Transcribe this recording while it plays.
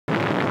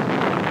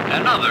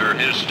Another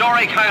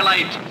historic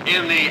highlight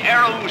in the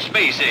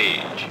aerospace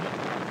age.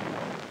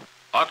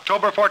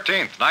 October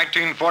 14th,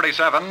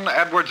 1947,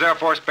 Edwards Air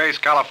Force Base,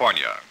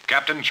 California.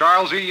 Captain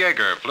Charles E.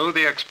 Yeager flew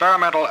the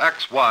experimental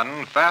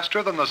X-1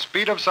 faster than the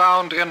speed of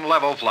sound in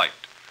level flight.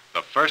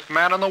 The first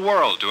man in the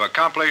world to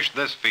accomplish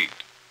this feat.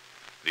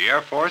 The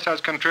Air Force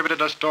has contributed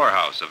a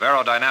storehouse of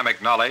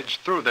aerodynamic knowledge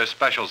through this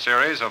special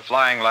series of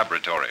flying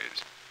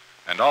laboratories,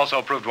 and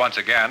also proved once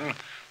again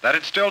that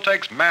it still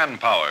takes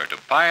manpower to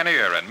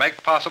pioneer and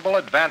make possible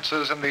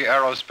advances in the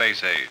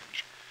aerospace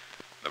age.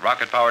 The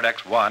rocket-powered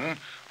X-1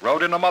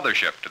 rode in a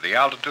mothership to the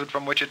altitude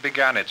from which it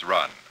began its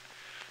run.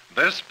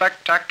 This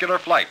spectacular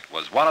flight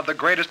was one of the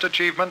greatest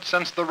achievements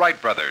since the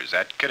Wright brothers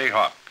at Kitty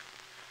Hawk.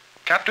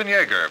 Captain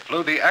Yeager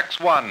flew the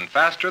X-1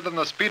 faster than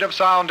the speed of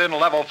sound in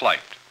level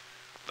flight.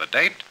 The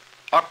date,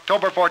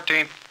 October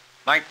 14th,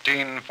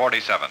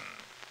 1947.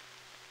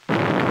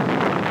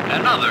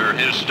 Another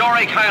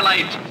historic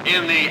highlight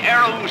in the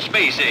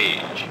aerospace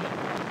age.